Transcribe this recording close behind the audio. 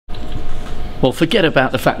Well, forget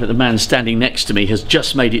about the fact that the man standing next to me has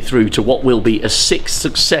just made it through to what will be a 6th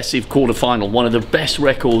successive quarter-final, one of the best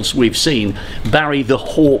records we've seen. Barry the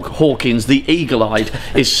Hawk Hawkins, the eagle-eyed,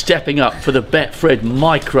 is stepping up for the Betfred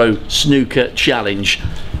Micro Snooker Challenge.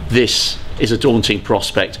 This is a daunting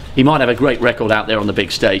prospect. He might have a great record out there on the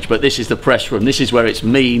big stage, but this is the press room. This is where it's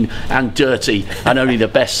mean and dirty and only the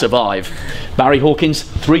best survive. Barry Hawkins,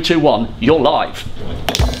 3, 2, 1, you're live.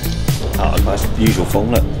 Oh, that's the usual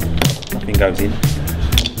form, look. Nothing goes in.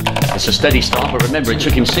 It's a steady start, but remember, it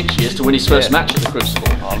took him 6 years to win his first match at the Crucible.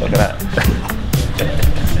 Oh, look at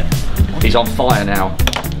that. He's on fire now.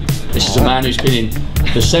 This is a man who's been in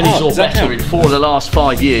the semis or better in 4 of the last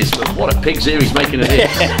 5 years, but what a pig's ear he's making of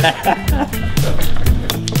this.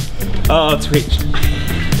 Oh, twitch.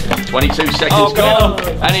 22 seconds gone,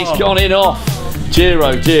 and he's gone in off. Dear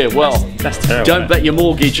oh dear, well, that's terrible. Don't bet your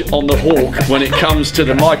mortgage on the Hawk when it comes to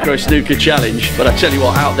the Micro Snooker Challenge, but I tell you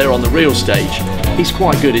what, out there on the real stage, he's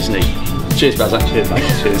quite good, isn't he? Cheers, Bazza. Cheers, mate.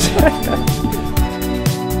 Cheers.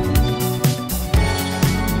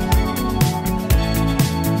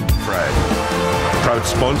 Proud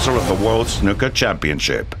sponsor of the World Snooker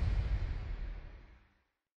Championship.